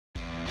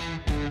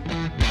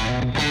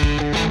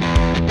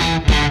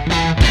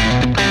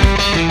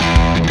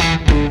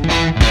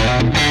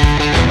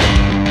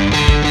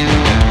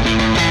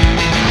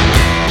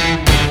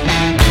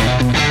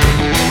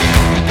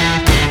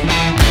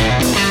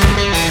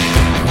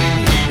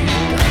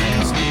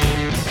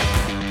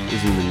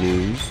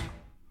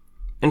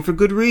And for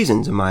good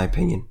reasons, in my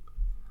opinion.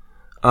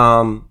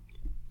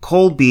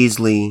 Cole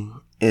Beasley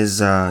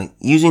is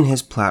using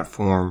his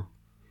platform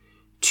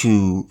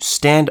to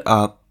stand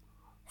up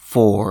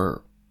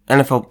for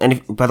NFL.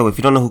 And by the way, if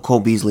you don't know who Cole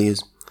Beasley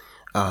is,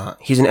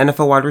 he's an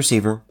NFL wide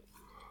receiver.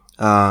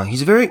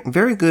 He's a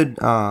very good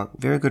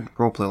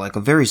role player, like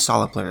a very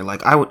solid player.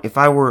 Like if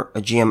I were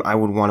a GM, I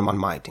would want him on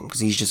my team because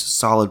he's just a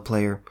solid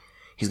player.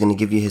 He's going to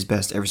give you his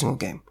best every single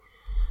game.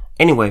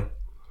 Anyway,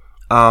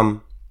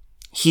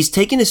 he's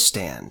taking a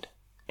stand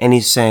and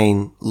he's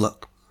saying,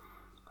 look,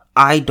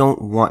 I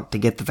don't want to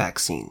get the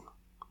vaccine.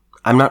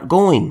 I'm not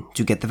going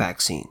to get the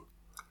vaccine.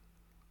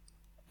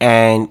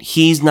 And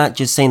he's not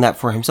just saying that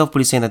for himself, but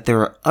he's saying that there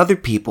are other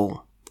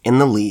people in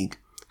the league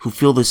who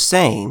feel the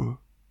same,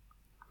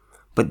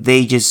 but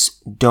they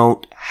just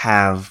don't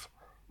have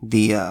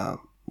they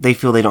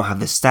feel they don't have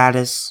the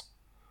status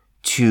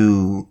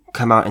to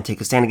come out and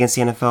take a stand against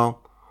the NFL,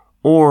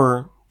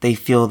 or they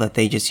feel that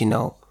they just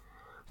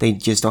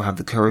don't have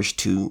the courage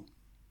to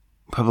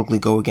publicly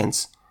go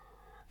against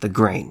the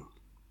grain.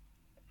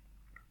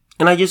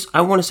 And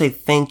I want to say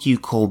thank you,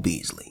 Cole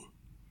Beasley,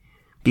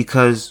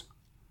 because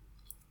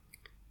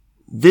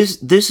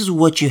this is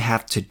what you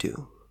have to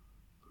do.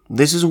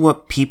 This is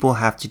what people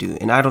have to do.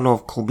 And I don't know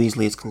if Cole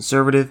Beasley is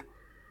conservative.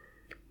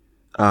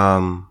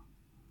 I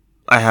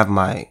have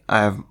my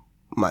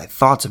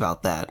thoughts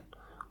about that,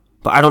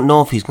 but I don't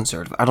know if he's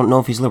conservative. I don't know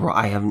if he's liberal.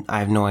 I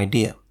have no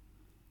idea.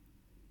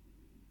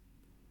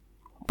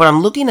 But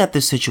I'm looking at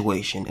this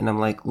situation and I'm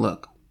like,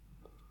 look,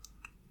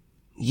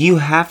 you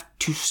have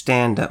to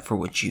stand up for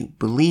what you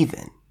believe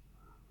in.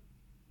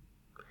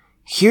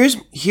 Here's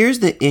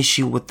the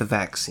issue with the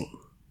vaccine.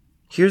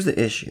 Here's the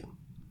issue.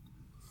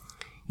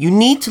 You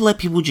need to let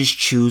people just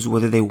choose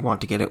whether they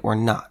want to get it or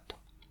not.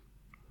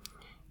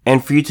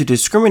 And for you to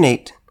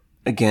discriminate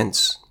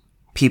against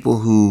people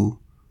who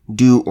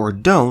do or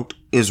don't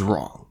is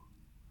wrong.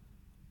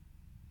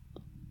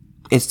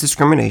 It's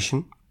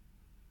discrimination.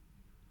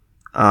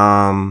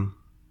 And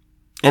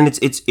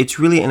it's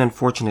really an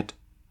unfortunate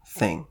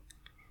thing.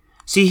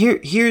 See,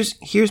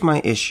 here's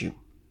my issue.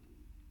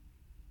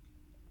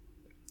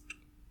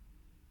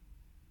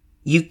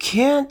 You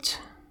can't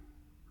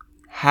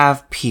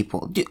have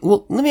people.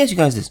 Well, let me ask you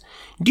guys this.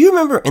 Do you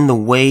remember in the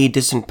way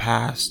distant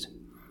past,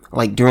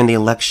 like during the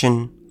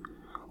election,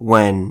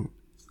 when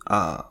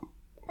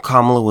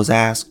Kamala was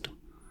asked,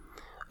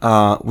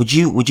 would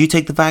you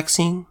take the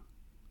vaccine?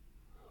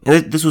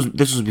 And this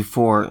was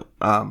before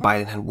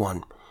Biden had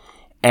won,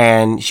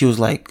 and she was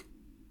like,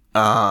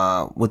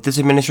 with this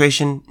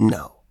administration,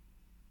 no.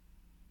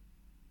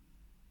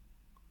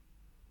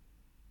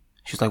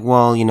 She's like,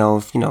 well,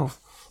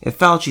 if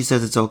Fauci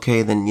says it's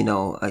okay, then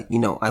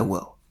I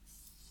will.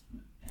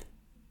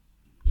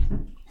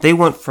 They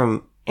went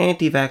from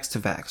anti-vax to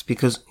vax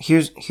because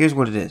here's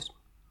what it is.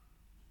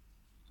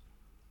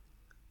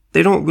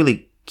 They don't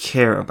really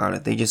care about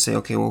it. They just say,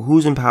 okay, well,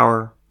 who's in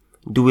power?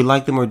 Do we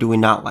like them or do we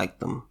not like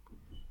them?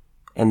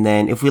 And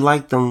then if we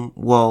like them,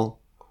 well,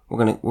 we're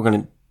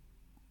gonna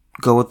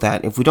go with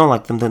that. If we don't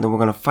like them, then we're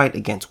gonna fight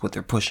against what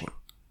they're pushing.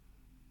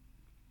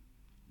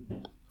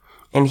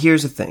 And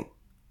here's the thing.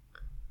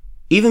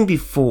 Even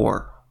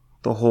before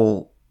the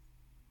whole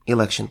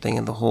election thing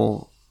and the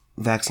whole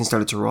vaccine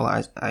started to roll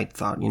out, I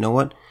thought, you know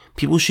what?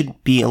 People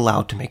should be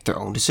allowed to make their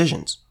own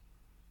decisions.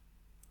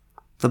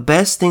 The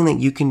best thing that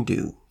you can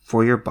do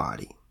for your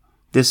body,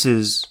 this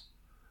is,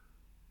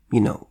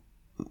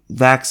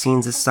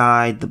 vaccines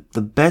aside,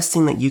 the best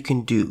thing that you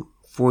can do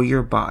for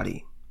your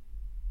body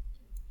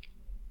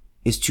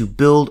is to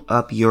build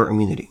up your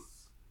immunity.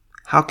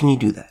 How can you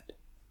do that?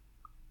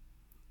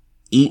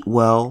 Eat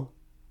well,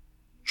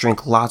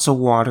 drink lots of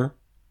water,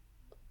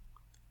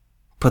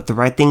 put the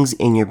right things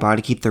in your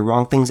body, keep the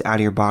wrong things out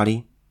of your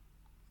body,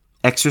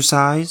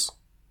 exercise,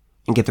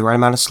 and get the right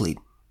amount of sleep.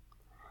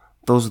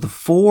 Those are the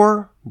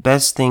 4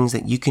 best things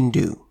that you can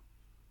do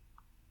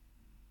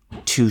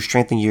to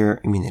strengthen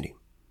your immunity.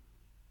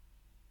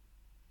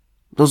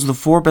 Those are the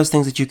 4 best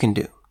things that you can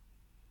do.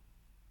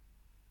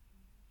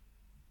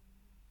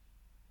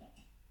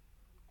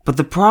 But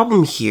the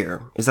problem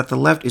here is that the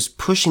left is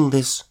pushing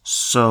this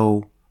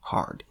so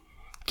hard.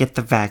 Get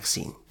the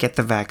vaccine, get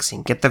the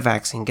vaccine, get the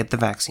vaccine, get the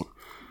vaccine.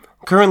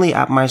 Currently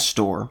at my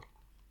store,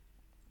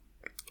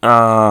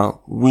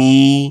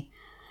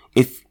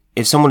 if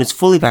someone is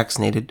fully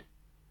vaccinated,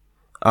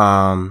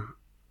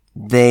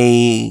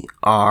 they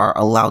are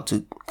allowed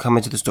to come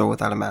into the store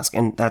without a mask,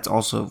 and that's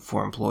also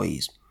for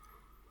employees.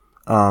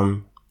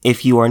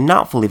 If you are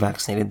not fully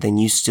vaccinated, then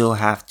you still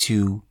have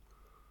to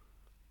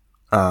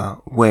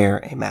wear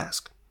a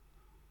mask.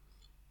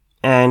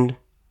 And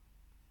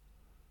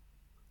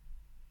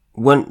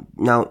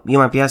now you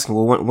might be asking,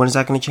 well, when is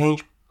that going to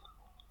change?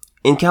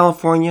 In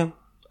California,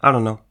 I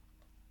don't know.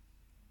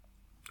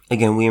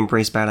 Again, we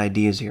embrace bad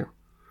ideas here.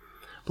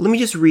 But let me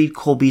just read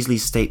Cole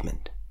Beasley's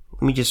statement.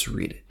 Let me just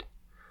read it.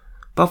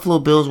 Buffalo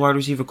Bills wide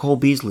receiver Cole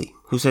Beasley,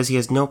 who says he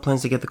has no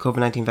plans to get the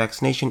COVID-19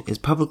 vaccination, is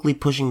publicly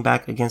pushing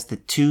back against the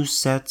 2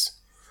 sets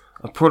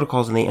of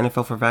protocols in the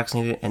NFL for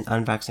vaccinated and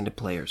unvaccinated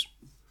players.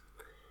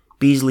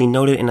 Beasley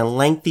noted in a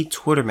lengthy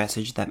Twitter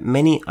message that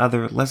many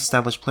other less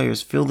established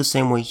players feel the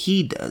same way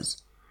he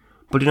does,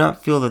 but do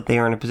not feel that they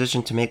are in a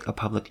position to make a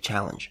public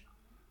challenge.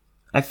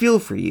 I feel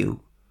for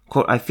you.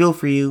 Quote, I feel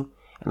for you,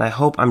 and I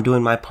hope I'm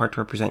doing my part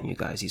to represent you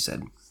guys, he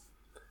said.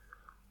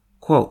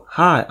 Quote,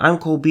 hi, I'm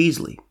Cole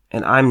Beasley,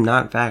 and I'm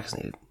not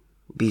vaccinated.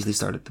 Beasley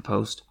started the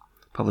post,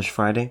 published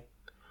Friday.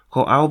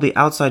 Quote, I will be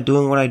outside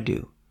doing what I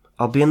do.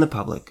 I'll be in the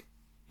public.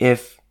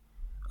 If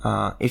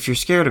you're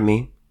scared of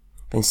me,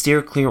 then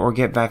steer clear or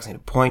get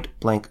vaccinated. Point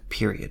blank,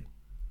 period.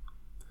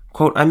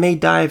 Quote, I may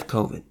die of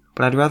COVID,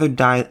 but I'd rather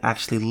die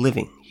actually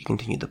living, he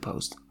continued the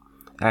post.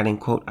 Adding,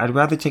 quote, I'd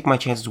rather take my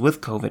chances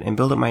with COVID and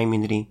build up my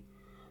immunity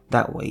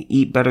that way.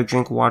 Eat better,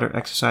 drink water,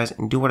 exercise,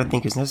 and do what I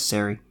think is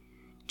necessary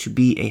to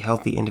be a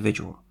healthy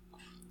individual.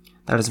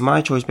 That is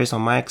my choice based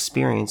on my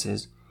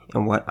experiences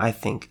and what I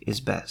think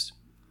is best.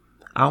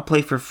 I'll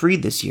play for free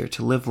this year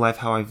to live life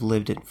how I've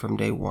lived it from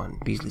day one,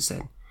 Beasley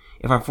said.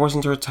 If I'm forced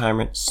into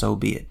retirement, so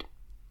be it.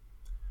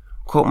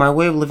 Quote, my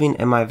way of living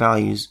and my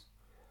values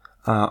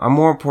are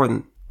more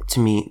important to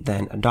me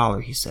than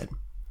 $1, he said.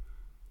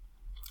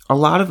 A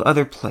lot of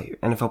other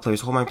NFL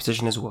players hold my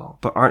position as well,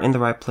 but aren't in the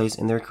right place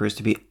in their careers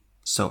to be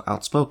so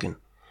outspoken.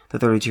 The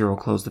 32-year-old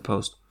closed the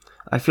post.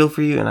 I feel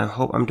for you, and I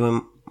hope I'm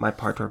doing my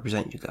part to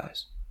represent you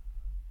guys.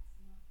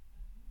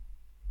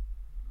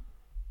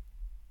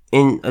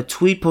 In a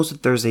tweet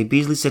posted Thursday,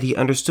 Beasley said he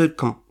understood,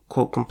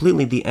 quote,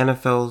 completely the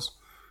NFL's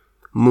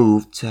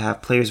move to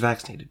have players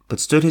vaccinated, but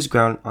stood his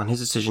ground on his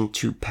decision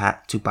to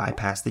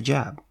bypass the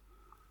jab.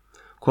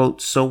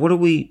 Quote, so what are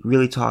we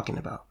really talking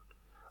about?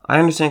 I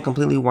understand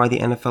completely why the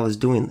NFL is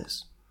doing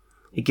this.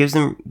 It gives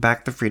them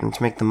back the freedom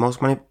to make the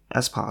most money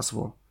as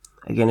possible,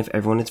 again if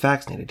everyone is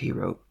vaccinated, he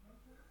wrote.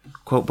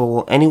 Quote, but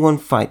will anyone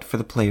fight for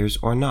the players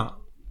or not?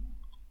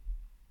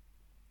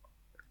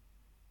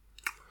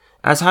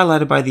 As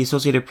highlighted by the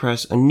Associated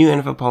Press, a new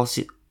NFL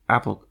policy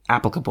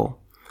applicable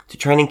to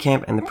training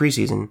camp and the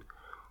preseason,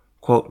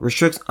 quote,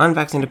 restricts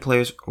unvaccinated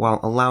players while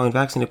allowing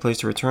vaccinated players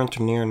to return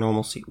to near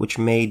normalcy, which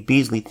made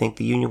Beasley think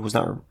the union was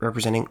not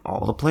representing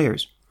all the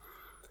players.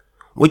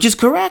 Which is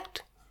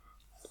correct.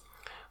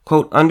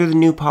 Quote, under the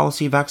new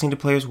policy, vaccinated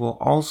players will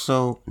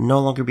also no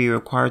longer be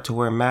required to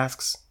wear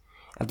masks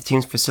at the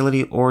team's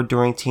facility or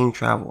during team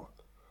travel.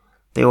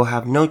 They will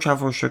have no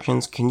travel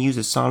restrictions, can use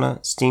a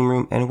sauna, steam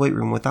room, and weight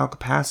room without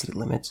capacity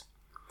limits,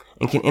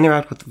 and can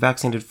interact with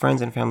vaccinated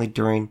friends and family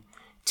during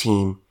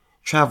team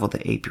travel,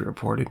 the AP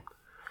reported.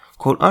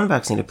 Quote,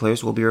 unvaccinated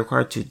players will be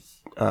required to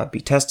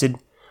be tested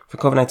for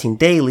COVID-19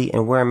 daily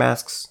and wear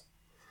masks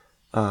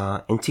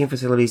in team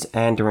facilities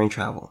and during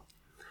travel.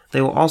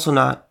 They will also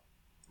not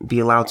be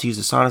allowed to use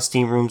the sauna,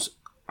 steam rooms,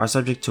 are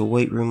subject to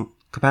weight room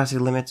capacity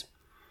limits,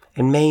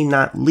 and may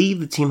not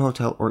leave the team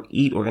hotel or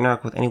eat or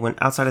interact with anyone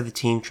outside of the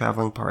team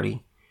traveling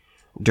party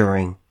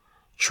during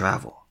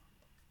travel.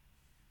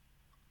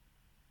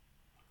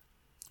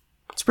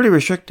 It's pretty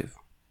restrictive.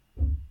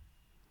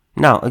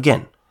 Now,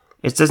 again,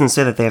 it doesn't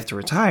say that they have to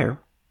retire,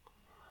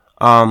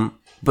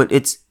 but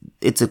it's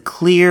a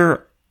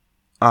clear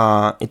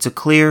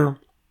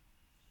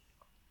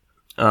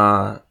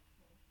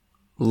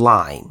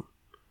line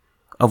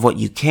of what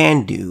you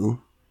can do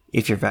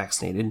if you're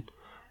vaccinated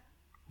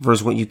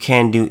versus what you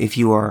can do if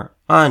you are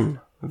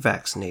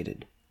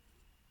unvaccinated.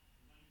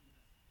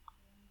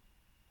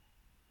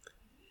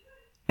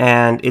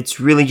 And it's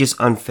really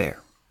just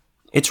unfair.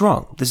 It's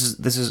wrong. This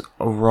is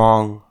a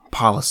wrong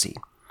policy.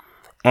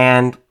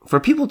 And for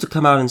people to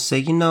come out and say,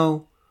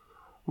 you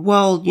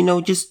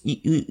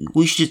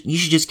should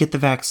just get the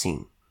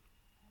vaccine.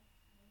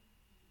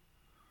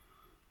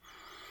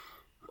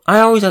 I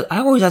always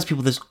ask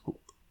people this.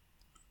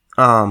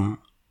 I've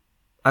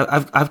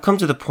come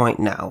to the point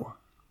now,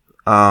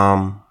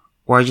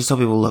 where I just tell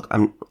people, look,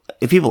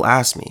 if people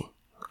ask me,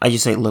 I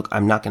just say, look,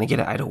 I'm not going to get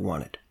it. I don't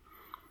want it.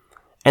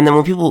 And then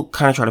when people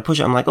kind of try to push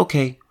it, I'm like,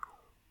 okay,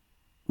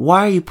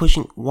 why are you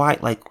pushing? Why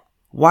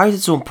is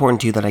it so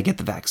important to you that I get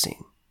the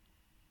vaccine?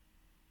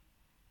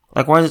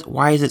 Like,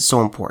 why is it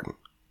so important?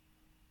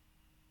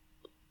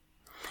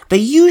 They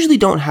usually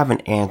don't have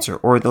an answer,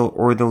 or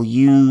they'll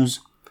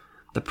use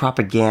the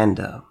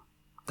propaganda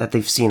that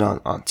they've seen on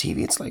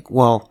TV. It's like,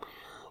 well,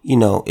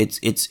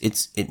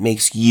 it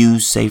makes you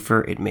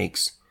safer. It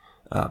makes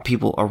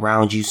people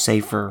around you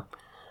safer.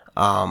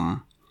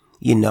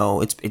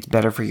 It's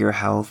better for your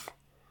health.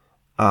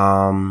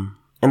 And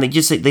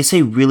they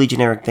say really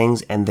generic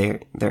things, and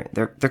they're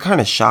kind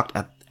of shocked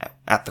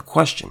at the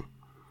question.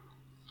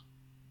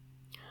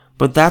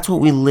 But that's what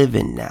we live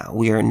in now.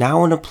 We are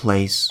now in a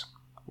place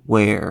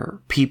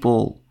where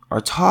people are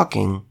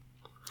talking.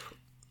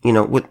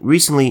 With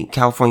recently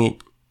California,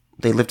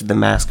 they lifted the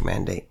mask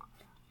mandate,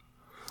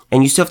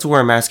 and you still have to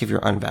wear a mask if you're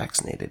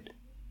unvaccinated.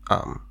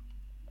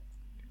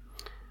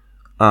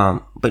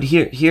 But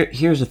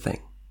here's the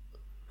thing.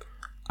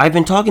 I've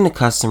been talking to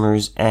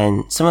customers,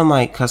 and some of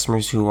my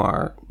customers who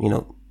are,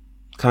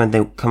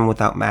 coming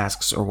without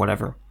masks or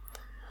whatever.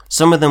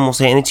 Some of them will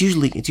say, and it's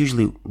usually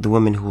the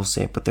women who will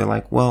say it, but they're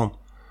like,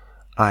 well,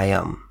 I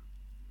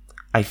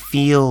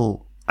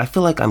I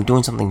feel like I'm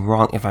doing something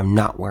wrong if I'm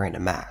not wearing a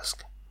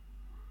mask.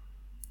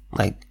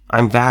 Like,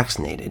 I'm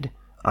vaccinated.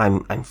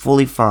 I'm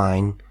fully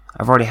fine.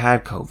 I've already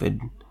had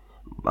COVID.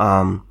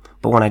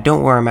 But when I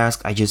don't wear a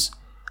mask, I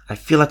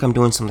feel like I'm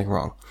doing something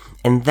wrong.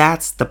 And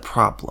that's the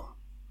problem.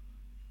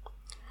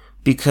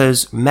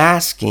 Because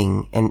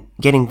masking and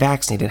getting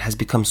vaccinated has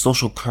become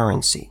social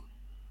currency.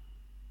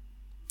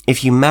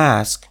 If you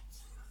mask,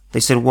 they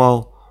said,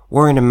 well,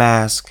 wearing a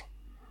mask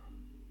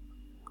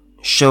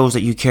shows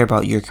that you care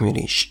about your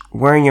community.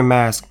 Wearing your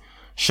mask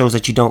shows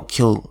that you don't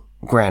kill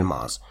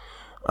grandmas.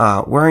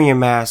 Wearing your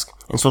mask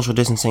and social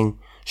distancing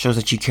shows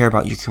that you care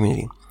about your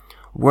community.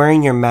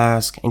 Wearing your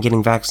mask and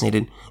getting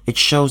vaccinated, it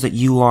shows that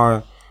you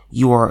are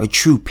a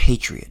true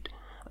patriot.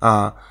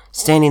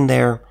 Standing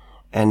there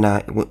and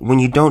when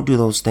you don't do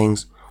those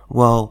things,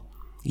 well,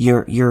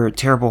 you're a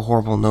terrible,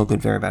 horrible, no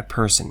good, very bad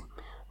person.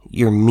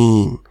 You're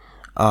mean.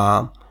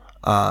 You're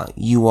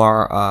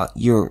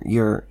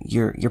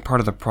part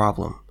of the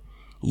problem.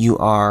 You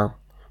are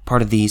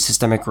part of the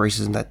systemic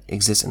racism that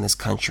exists in this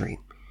country.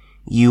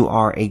 You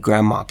are a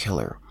grandma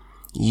killer.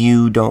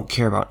 You don't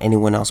care about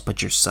anyone else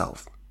but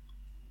yourself.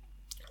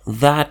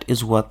 That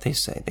is what they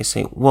say. They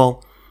say,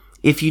 well,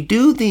 if you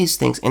do these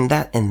things, and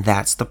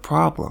that's the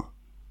problem.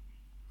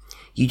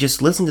 You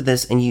just listen to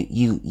this and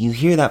you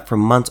hear that for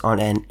months on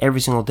end,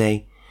 every single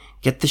day.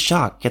 Get the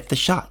shot, get the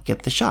shot,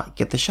 get the shot,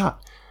 get the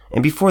shot.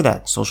 And before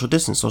that, social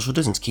distance,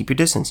 keep your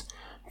distance.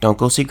 Don't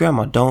go see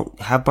grandma. Don't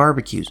have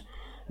barbecues.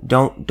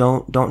 Don't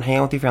hang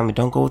out with your family.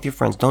 Don't go with your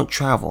friends. Don't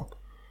travel.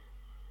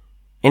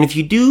 And if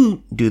you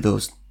do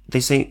those, they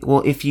say,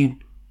 well, if you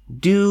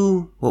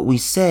do what we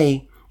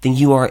say, then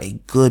you are a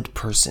good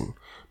person.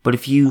 But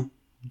if you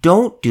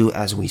don't do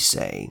as we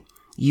say,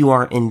 you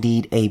are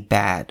indeed a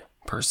bad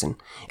person.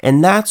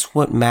 And that's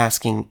what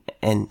masking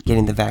and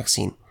getting the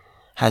vaccine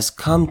has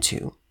come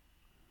to.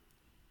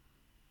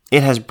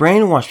 It has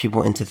brainwashed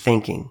people into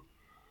thinking,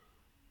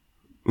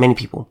 many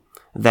people,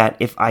 that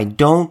if I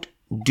don't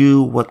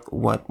do what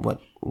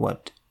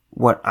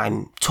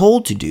I'm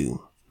told to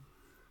do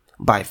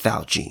by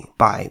Fauci,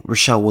 by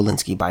Rochelle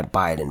Walensky, by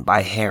Biden,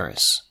 by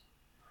Harris,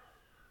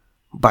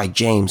 by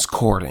James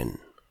Corden,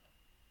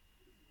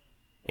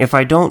 if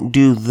I don't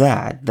do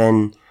that,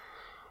 then,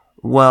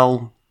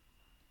 well,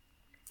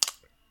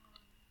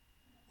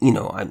 you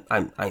know,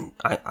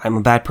 I'm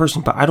a bad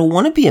person, but I don't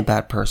want to be a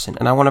bad person,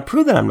 and I want to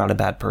prove that I'm not a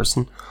bad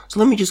person, so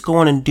let me just go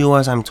on and do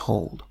as I'm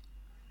told.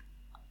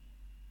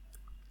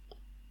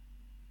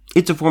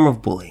 It's a form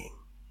of bullying.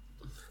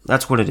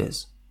 That's what it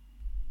is.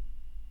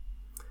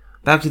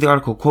 Back to the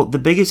article, quote, the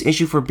biggest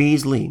issue for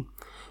Beasley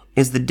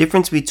is the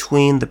difference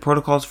between the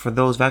protocols for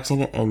those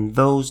vaccinated and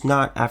those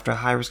not after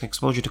high-risk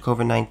exposure to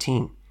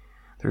COVID-19,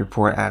 the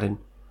report added.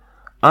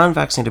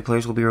 Unvaccinated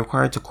players will be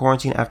required to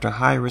quarantine after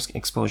high-risk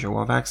exposure,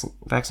 while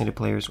vaccinated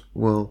players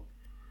will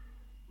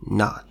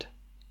not.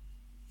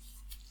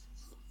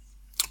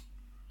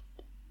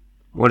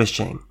 What a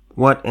shame.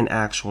 What an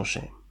actual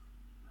shame.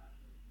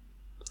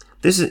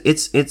 Here's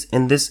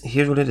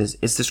what it is.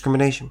 It's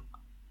discrimination.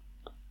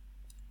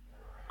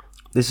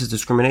 This is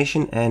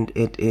discrimination, and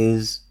it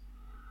is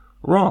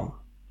wrong.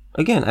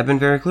 Again, I've been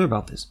very clear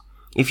about this.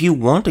 If you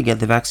want to get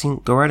the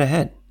vaccine, go right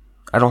ahead.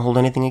 I don't hold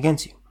anything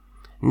against you.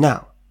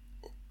 Now,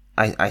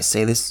 I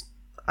say this,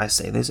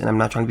 and I'm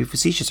not trying to be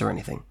facetious or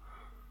anything.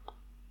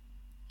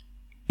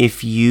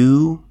 If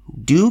you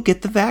do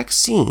get the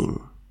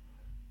vaccine,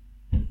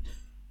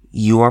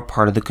 you are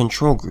part of the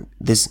control group.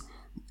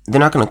 They're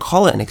not going to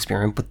call it an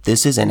experiment, but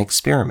this is an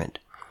experiment.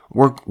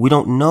 We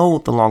don't know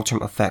the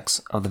long-term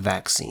effects of the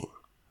vaccine.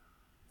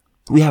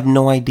 We have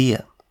no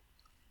idea.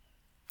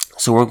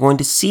 So we're going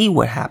to see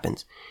what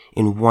happens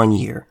in 1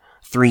 year,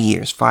 3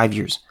 years, 5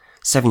 years,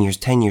 7 years,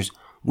 10 years.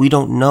 We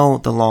don't know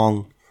the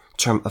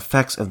long-term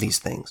effects of these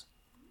things.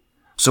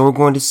 So we're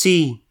going to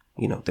see,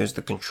 there's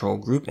the control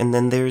group, and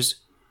then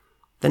there's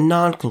the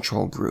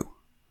non-control group.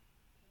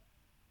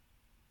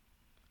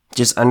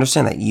 Just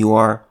understand that you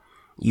are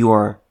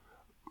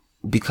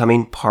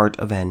becoming part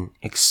of an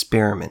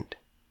experiment.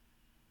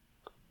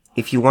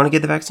 If you want to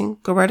get the vaccine,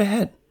 go right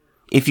ahead.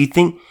 If you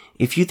think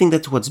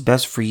that's what's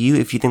best for you,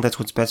 if you think that's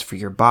what's best for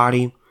your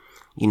body,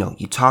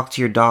 you talk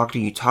to your doctor,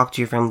 you talk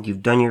to your family,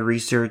 you've done your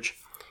research,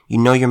 you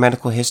know your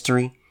medical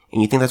history,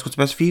 and you think that's what's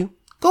best for you,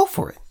 go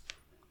for it.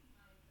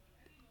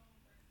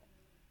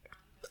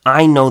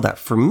 I know that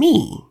for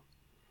me,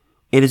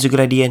 it is a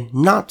good idea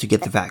not to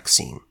get the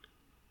vaccine.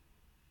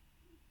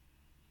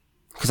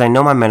 Because I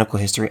know my medical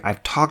history.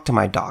 I've talked to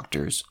my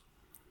doctors.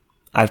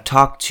 I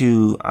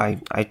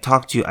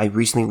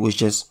recently was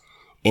just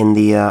in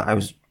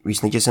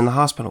the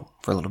hospital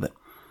for a little bit.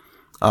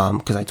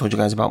 Because I told you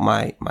guys about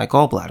my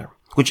gallbladder.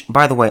 Which,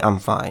 by the way, I'm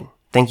fine.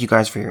 Thank you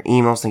guys for your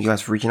emails. Thank you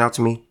guys for reaching out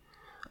to me.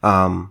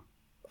 I'm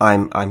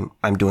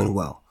doing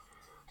well.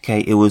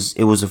 Okay, it was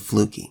a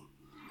fluky.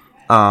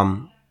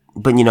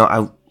 But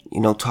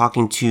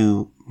talking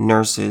to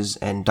nurses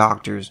and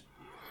doctors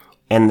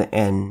and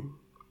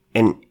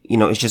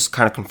it's just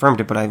kind of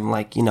confirmed it, but I'm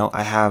like,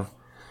 I have,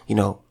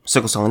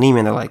 sickle cell anemia,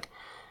 and they're like,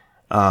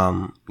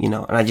 And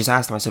I just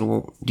asked them, I said,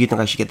 well, do you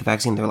think I should get the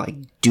vaccine? They're like,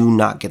 do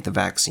not get the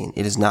vaccine.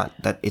 It's not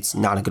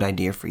a good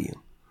idea for you.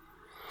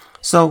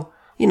 So,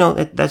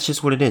 that's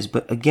just what it is.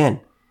 But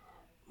again,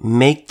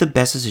 make the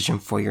best decision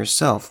for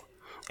yourself.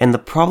 And the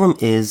problem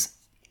is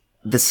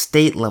the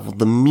state level,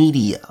 the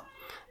media,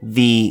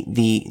 the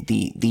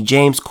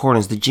James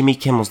Cordens, the Jimmy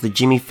Kimmels, the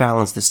Jimmy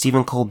Fallons, the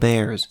Stephen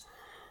Colberts,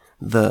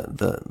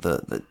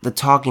 the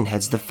talking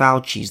heads, the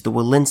Faucis, the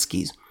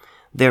Walensky's.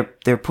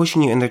 They're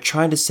pushing you and they're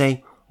trying to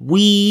say,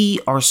 we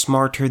are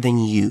smarter than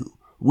you.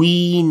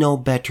 We know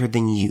better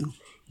than you.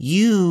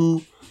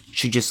 You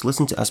should just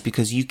listen to us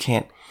because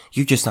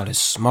you're just not as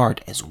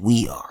smart as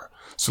we are.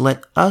 So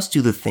let us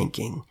do the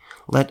thinking.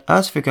 Let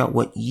us figure out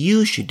what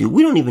you should do.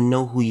 We don't even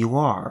know who you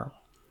are.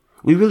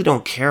 We really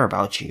don't care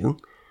about you.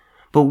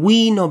 But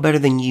we know better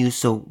than you,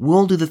 so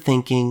we'll do the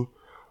thinking.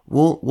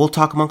 We'll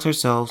talk amongst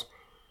ourselves.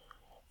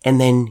 And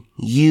then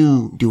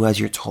you do as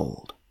you're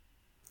told.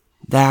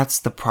 That's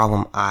the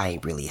problem I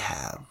really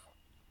have.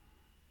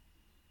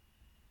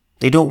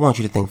 They don't want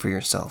you to think for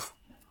yourself.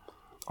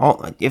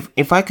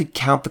 If I could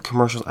count the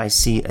commercials I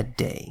see a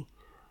day,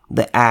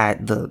 the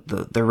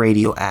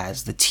radio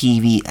ads, the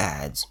TV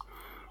ads,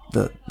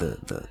 the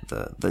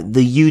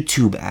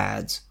YouTube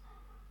ads,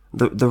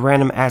 the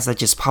random ads that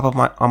just pop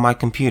up on my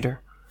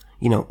computer,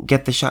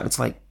 get the shot. It's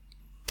like,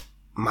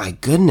 my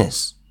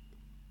goodness.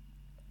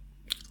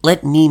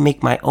 Let me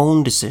make my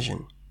own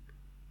decision.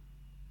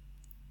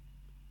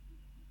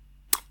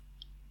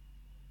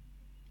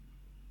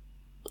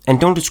 And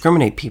don't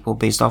discriminate people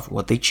based off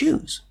what they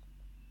choose.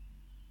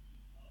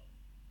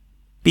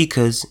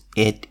 Because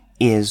it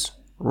is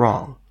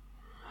wrong.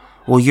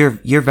 Well,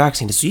 you're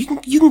vaccinated, so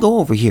you can go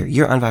over here.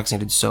 You're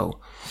unvaccinated, so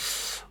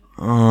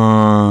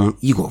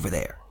you go over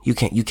there. You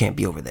can't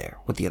be over there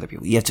with the other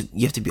people. You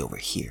have to be over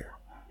here.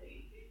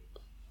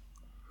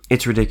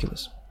 It's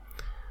ridiculous.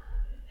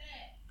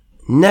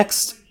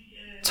 Next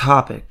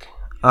topic.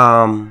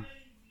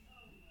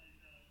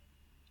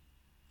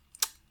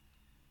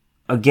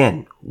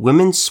 Again,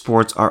 women's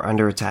sports are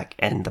under attack,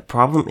 and the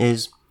problem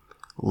is,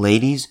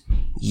 ladies,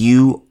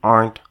 you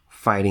aren't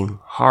fighting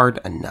hard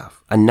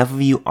enough. Enough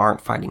of you aren't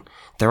fighting.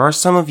 There are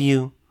some of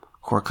you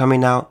who are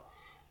coming out,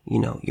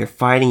 you're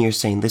fighting, you're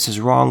saying this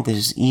is wrong, this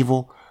is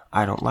evil,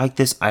 I don't like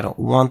this, I don't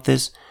want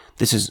this,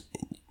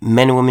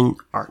 men and women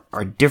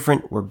are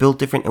different, we're built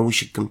different, and we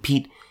should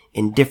compete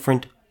in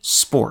different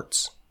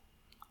sports.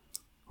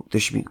 There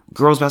should be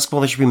girls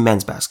basketball, there should be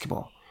men's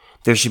basketball.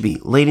 There should be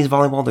ladies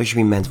volleyball, there should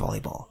be men's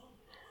volleyball.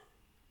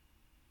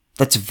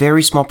 That's a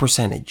very small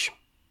percentage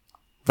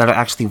that are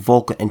actually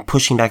vocal and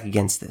pushing back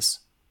against this.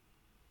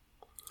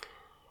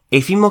 A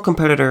female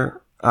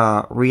competitor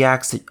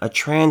reacts to a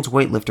trans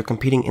weightlifter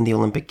competing in the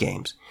Olympic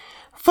Games.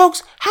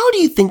 Folks, how do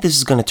you think this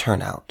is going to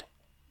turn out?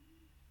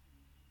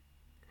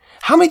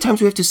 How many times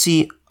do we have to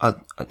see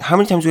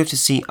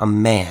a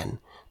man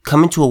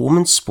come into a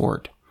woman's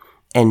sport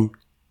and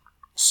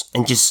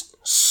just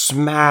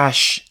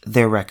smash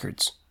their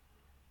records?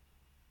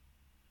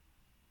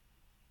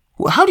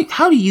 How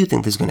do you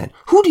think this is going to end?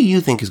 Who do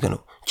you think is going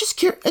to...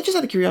 Just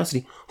out of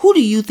curiosity, who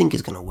do you think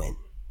is going to win?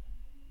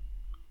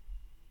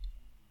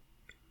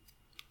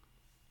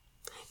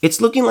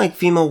 It's looking like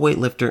female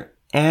weightlifter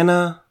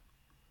Anna...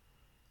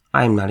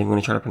 I'm not even going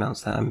to try to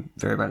pronounce that. I'm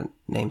very bad at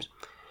names.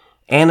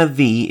 Anna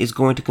V is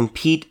going to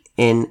compete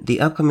in the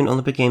upcoming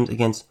Olympic Games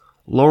against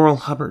Laurel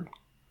Hubbard,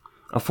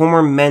 a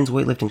former men's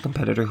weightlifting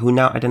competitor who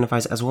now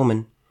identifies as a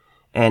woman,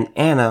 and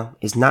Anna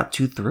is not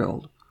too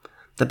thrilled.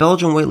 The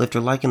Belgian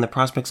weightlifter likened the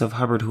prospects of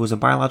Hubbard, who is a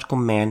biological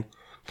man,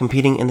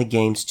 competing in the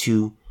games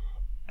to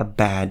a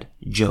bad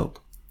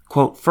joke.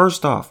 Quote,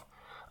 "First off,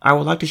 I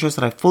would like to stress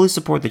that I fully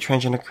support the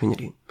transgender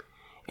community.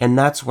 And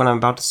that's what I'm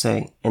about to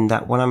say, and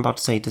that what I'm about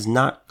to say does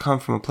not come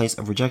from a place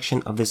of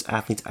rejection of this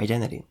athlete's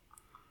identity.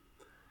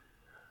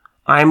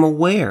 I am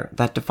aware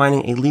that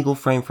defining a legal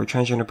frame for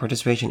transgender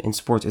participation in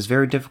sports is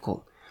very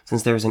difficult,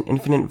 since there is an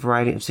infinite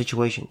variety of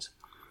situations,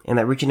 and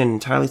that reaching an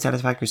entirely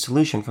satisfactory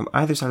solution from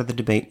either side of the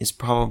debate is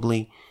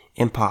probably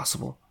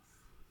impossible.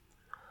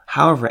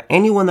 However,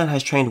 anyone that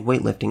has trained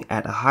weightlifting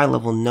at a high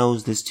level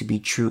knows this to be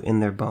true in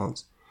their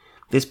bones.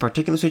 This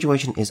particular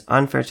situation is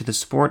unfair to the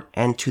sport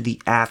and to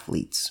the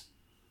athletes.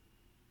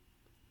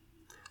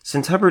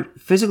 Since Hubbard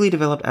physically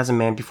developed as a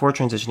man before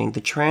transitioning,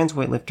 the trans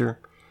weightlifter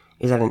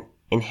is at an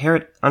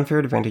inherent unfair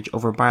advantage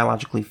over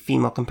biologically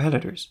female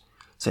competitors,"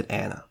 said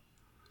Anna.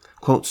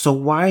 Quote, "So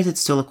why is it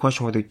still a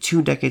question whether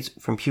 2 decades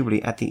from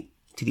puberty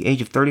to the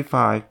age of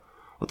 35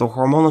 with the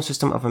hormonal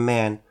system of a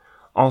man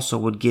also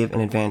would give an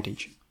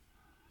advantage?"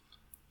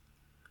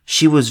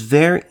 She was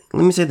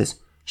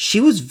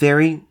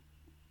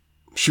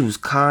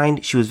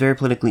kind, she was very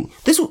politically,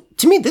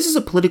 to me, this is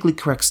a politically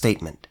correct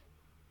statement.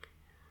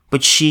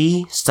 But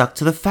she stuck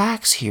to the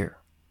facts here.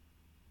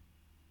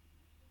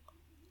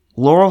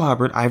 Laurel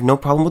Hubbard, I have no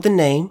problem with the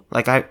name.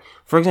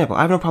 For example,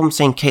 I have no problem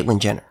saying Caitlyn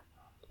Jenner.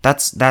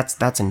 That's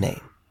a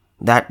name.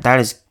 That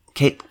is,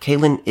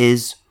 Caitlyn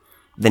is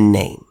the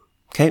name.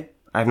 Okay?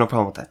 I have no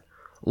problem with that.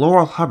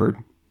 Laurel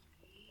Hubbard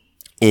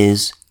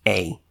is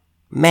a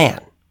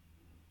man.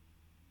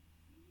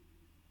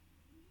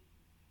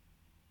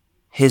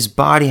 his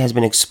body has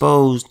been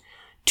exposed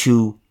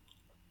to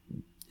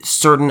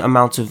certain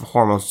amounts of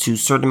hormones, to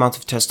certain amounts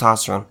of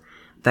testosterone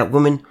that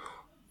women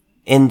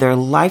in their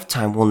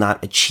lifetime will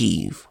not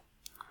achieve.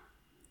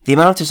 The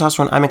amount of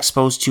testosterone I'm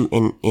exposed to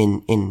in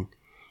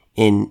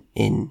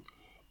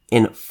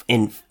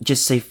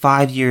just say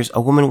 5 years,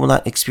 a woman will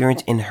not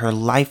experience in her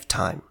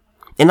lifetime.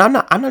 And I'm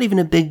not even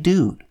a big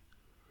dude.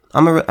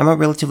 I'm a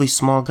relatively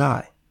small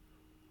guy.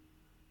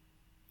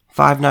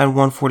 5'9",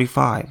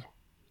 145.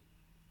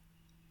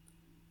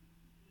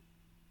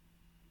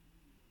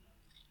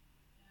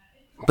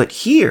 But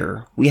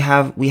here we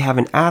have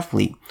an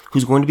athlete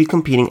who's going to be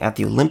competing at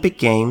the Olympic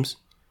Games,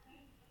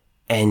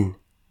 and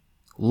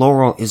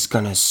Laurel is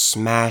gonna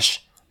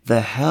smash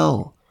the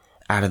hell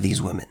out of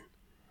these women.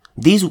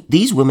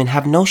 These women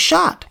have no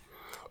shot.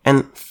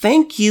 And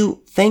thank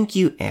you,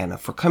 Anna,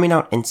 for coming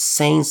out and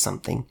saying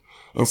something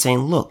and saying,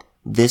 look,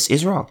 this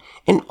is wrong.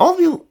 And all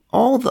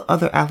the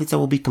other athletes that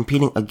will be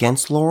competing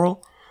against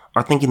Laurel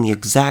are thinking the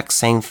exact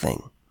same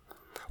thing.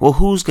 Well,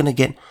 who's gonna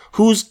get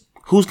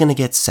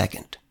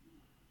second?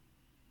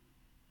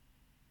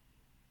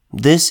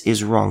 This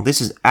is wrong.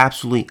 This is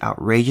absolutely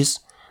outrageous.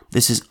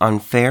 This is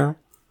unfair.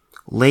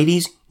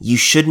 Ladies, you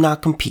should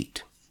not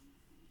compete.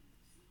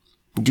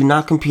 Do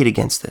not compete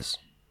against this.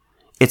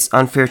 It's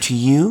unfair to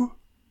you,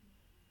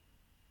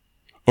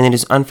 and it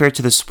is unfair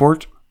to the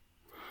sport,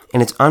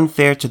 and it's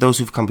unfair to those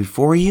who've come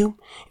before you,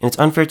 and it's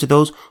unfair to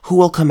those who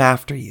will come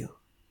after you.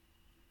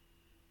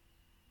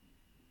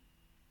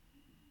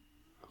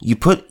 You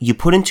put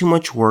in too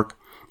much work,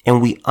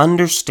 and we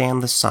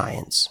understand the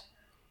science.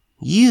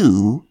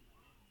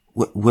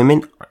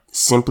 Women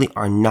simply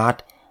are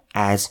not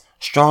as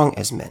strong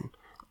as men.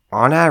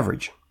 On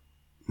average,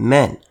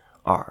 men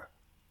are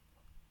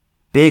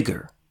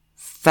bigger,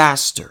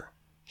 faster,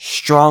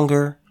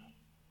 stronger,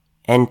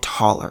 and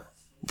taller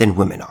than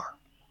women are.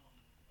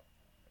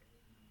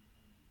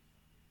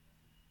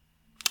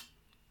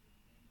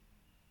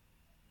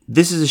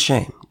 This is a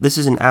shame. This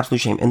is an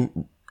absolute shame.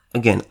 And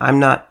again,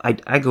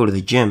 I go to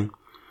the gym,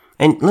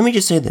 and let me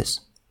just say this.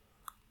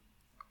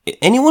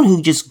 Anyone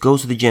who just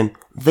goes to the gym,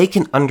 they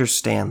can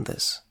understand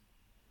this.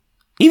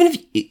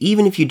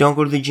 Even if you don't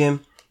go to the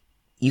gym,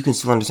 you can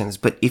still understand this.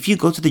 But if you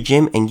go to the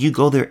gym and you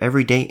go there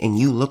every day and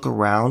you look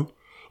around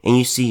and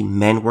you see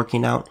men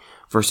working out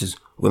versus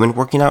women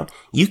working out,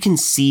 you can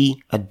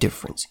see a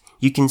difference.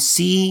 You can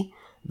see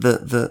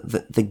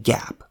the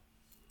gap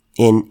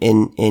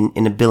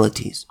in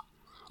abilities.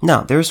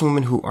 Now, there are some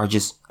women who are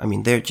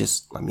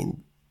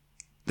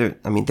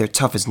they're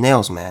tough as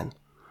nails, man.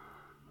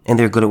 And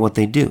they're good at what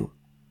they do.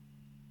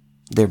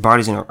 Their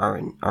bodies are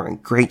in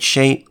great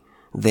shape.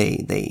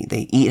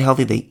 They eat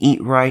healthy. They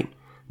eat right.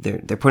 They're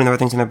putting the right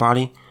things in their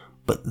body,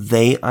 but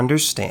they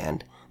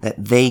understand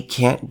that they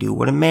can't do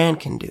what a man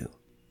can do.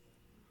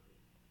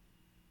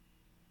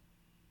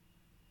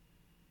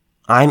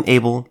 I'm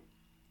able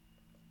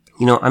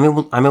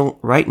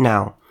right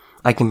now.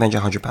 I can bench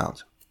 100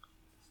 pounds.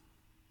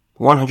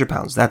 100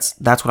 pounds. That's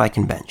what I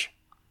can bench.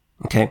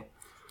 Okay.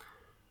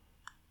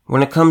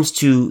 When it comes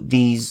to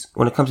these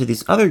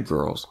other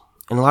girls,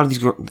 and a lot of these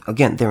girls,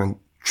 again, they're in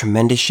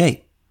tremendous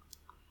shape.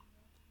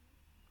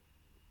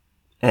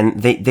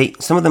 And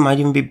some of them might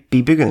even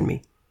be bigger than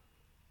me.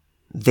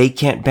 They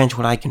can't bench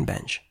what I can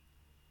bench.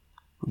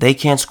 They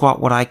can't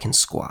squat what I can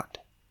squat.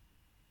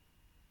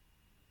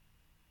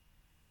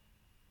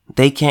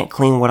 They can't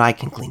clean what I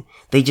can clean.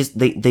 They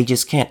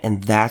just can't,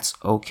 and that's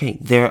okay.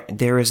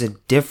 There is a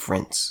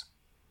difference.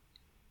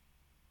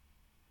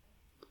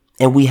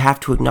 And we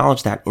have to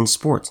acknowledge that in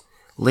sports.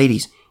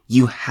 Ladies,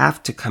 you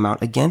have to come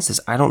out against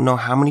this. I don't know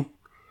how many.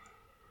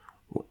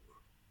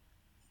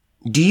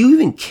 Do you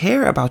even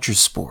care about your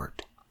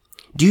sport?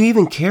 Do you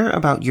even care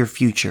about your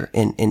future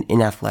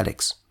in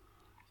athletics?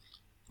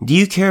 Do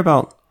you care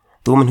about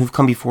the women who've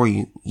come before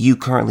you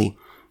currently,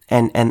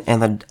 and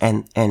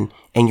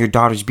your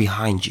daughters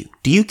behind you?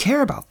 Do you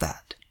care about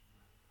that?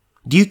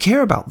 Do you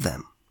care about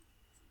them?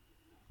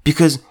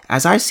 Because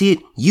as I see it,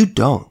 you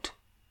don't.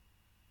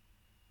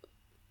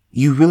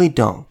 You really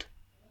don't.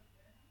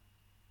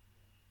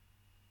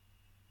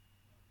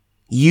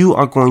 You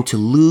are going to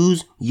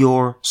lose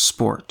your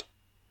sport.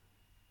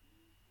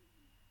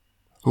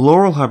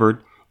 Laurel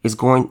Hubbard is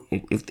going,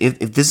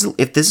 if this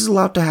is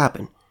allowed to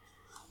happen,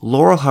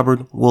 Laurel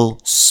Hubbard will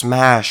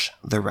smash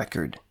the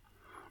record.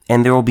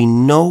 And there will be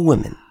no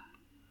women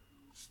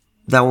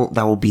that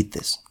will beat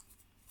this.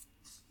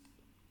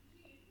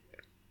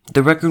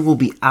 The record will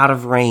be out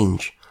of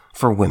range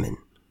for women.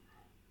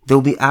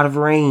 They'll be out of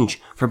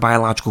range for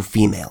biological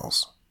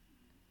females.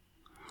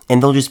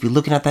 And they'll just be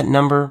looking at that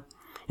number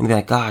and be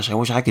like, gosh, I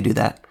wish I could do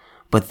that.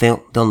 But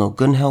they'll know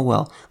good and hell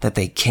well that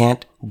they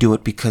can't do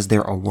it because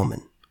they're a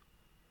woman.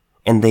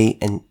 And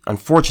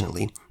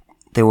unfortunately,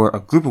 there were a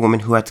group of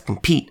women who had to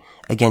compete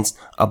against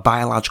a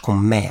biological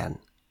man.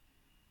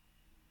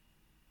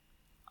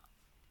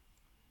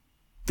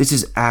 This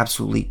is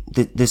absolutely,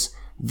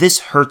 this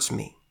hurts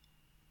me.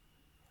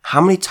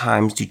 How many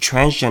times do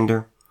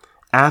transgender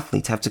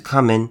athletes have to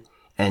come in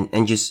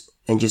and just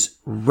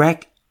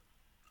wreck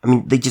I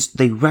mean,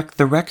 they wreck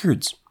the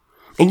records.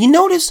 And you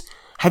notice,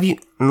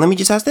 let me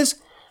just ask this.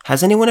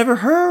 Has anyone ever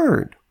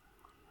heard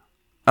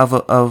of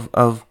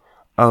a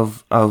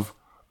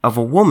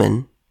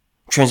woman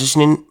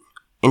transitioning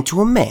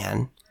into a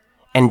man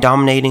and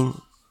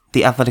dominating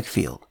the athletic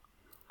field?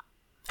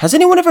 Has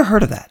anyone ever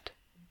heard of that?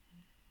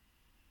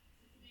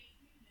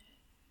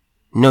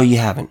 No, you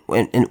haven't.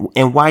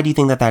 And why do you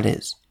think that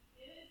is?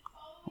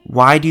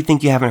 Why do you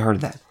think you haven't heard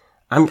of that?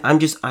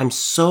 I'm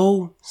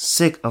so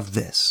sick of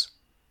this.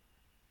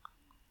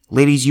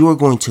 Ladies, you are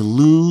going to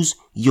lose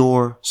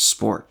your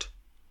sport.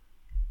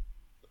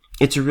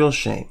 It's a real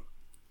shame.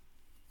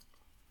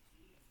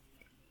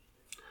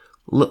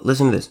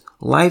 Listen to this.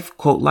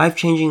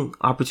 Life-changing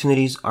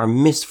opportunities are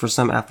missed for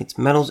some athletes,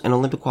 medals and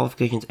Olympic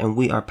qualifications, and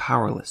we are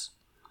powerless.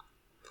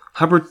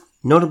 Hubbard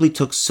notably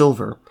took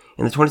silver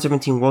in the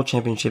 2017 World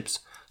Championships,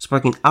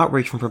 sparking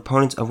outrage from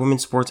proponents of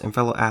women's sports and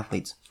fellow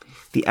athletes.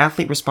 The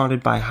athlete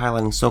responded by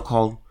highlighting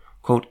so-called,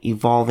 quote,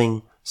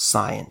 evolving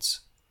science.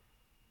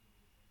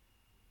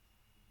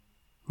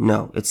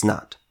 No, it's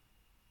not.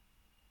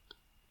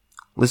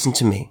 Listen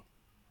to me.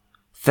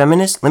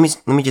 Feminists, let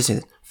me just say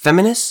this.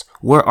 Feminists,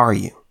 where are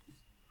you?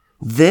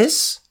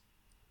 This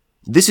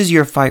is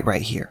your fight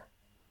right here.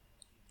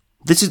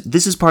 This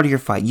is part of your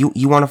fight. You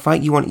want to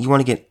fight? You want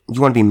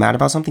to be mad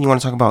about something? You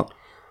want to talk about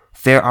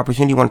fair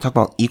opportunity? You want to talk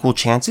about equal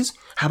chances?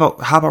 How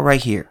about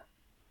right here?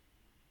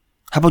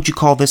 How about you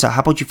call this out?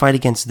 How about you fight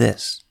against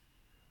this?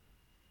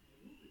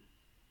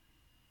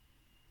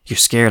 You're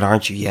scared,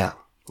 aren't you?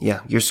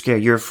 Yeah, you're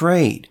scared. You're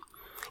afraid.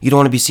 You don't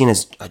want to be seen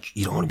as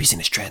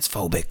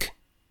transphobic.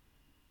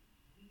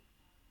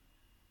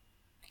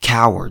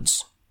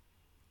 Cowards.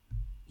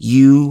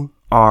 You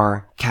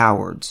are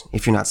cowards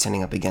if you're not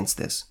standing up against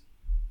this.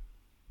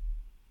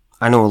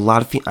 I know a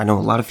lot of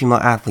female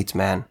athletes,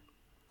 man.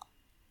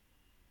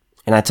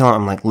 And I tell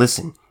them, I'm like,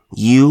 listen,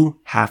 you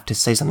have to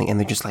say something. And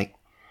they're just like,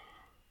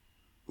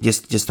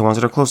 just the ones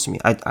that are close to me.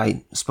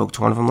 I spoke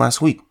to one of them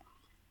last week.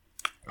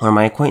 One of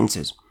my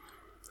acquaintances.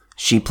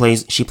 She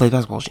plays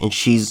basketball, and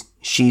she's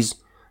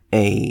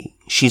a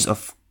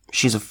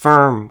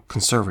firm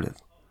conservative.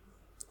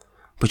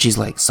 But she's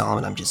like,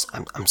 Solomon,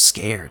 I'm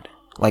scared.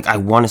 Like, I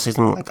want to say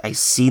something, like, I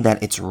see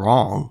that it's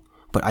wrong,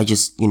 but I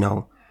just,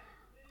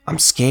 I'm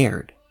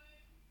scared.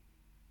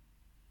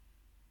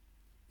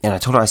 And I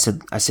told her, I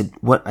said,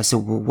 well,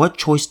 what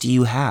choice do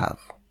you have?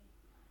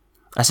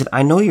 I said,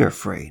 I know you're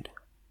afraid.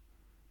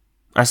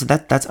 I said,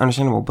 that's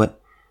understandable,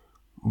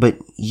 but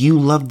you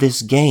love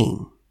this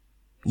game.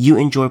 You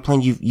enjoy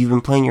playing. You've been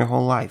playing your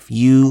whole life.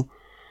 You,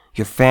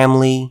 your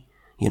family,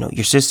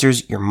 your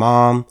sisters, your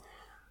mom.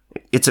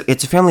 It's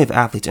a family of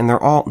athletes, and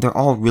they're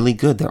all really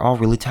good. They're all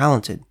really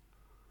talented.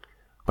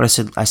 But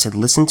I said,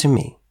 listen to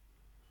me.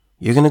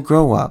 You're gonna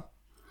grow up.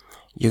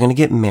 You're gonna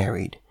get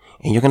married,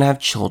 and you're gonna have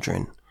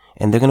children,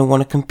 and they're gonna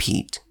want to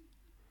compete,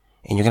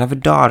 and you're gonna have a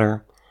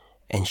daughter,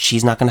 and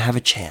she's not gonna have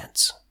a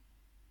chance.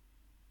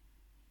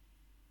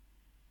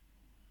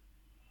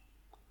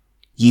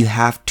 You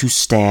have to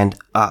stand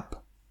up.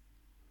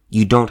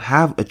 You don't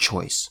have a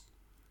choice.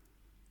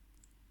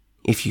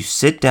 If you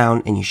sit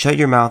down and you shut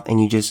your mouth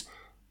and you just,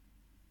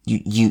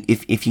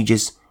 if you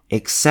just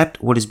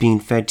accept what is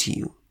being fed to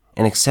you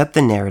and accept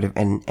the narrative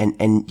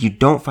and you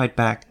don't fight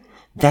back,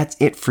 that's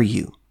it for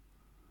you.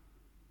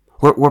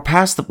 We're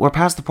past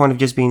the point of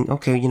just being,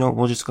 okay,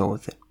 we'll just go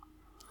with it.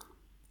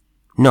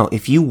 No,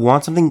 if you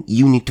want something,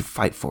 you need to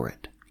fight for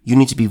it. You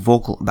need to be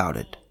vocal about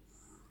it.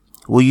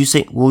 Will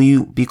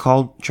you be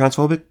called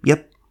transphobic?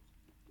 Yep.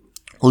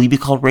 Will you be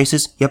called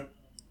racist? Yep.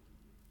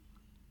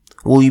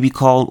 Will you be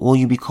called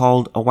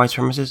a white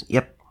supremacist?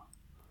 Yep.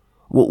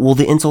 Will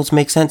the insults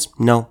make sense?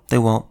 No, they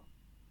won't.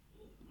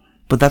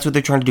 But that's what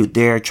they're trying to do.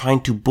 They're trying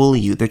to bully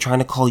you. They're trying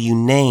to call you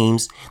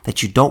names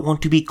that you don't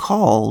want to be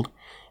called.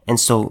 And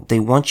so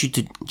they want you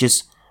to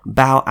just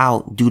bow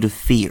out due to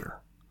fear.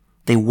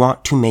 They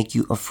want to make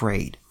you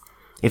afraid.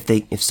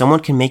 If someone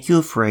can make you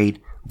afraid,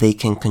 they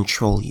can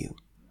control you.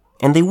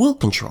 And they will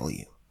control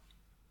you.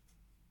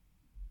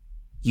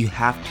 You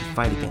have to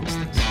fight against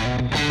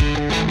this.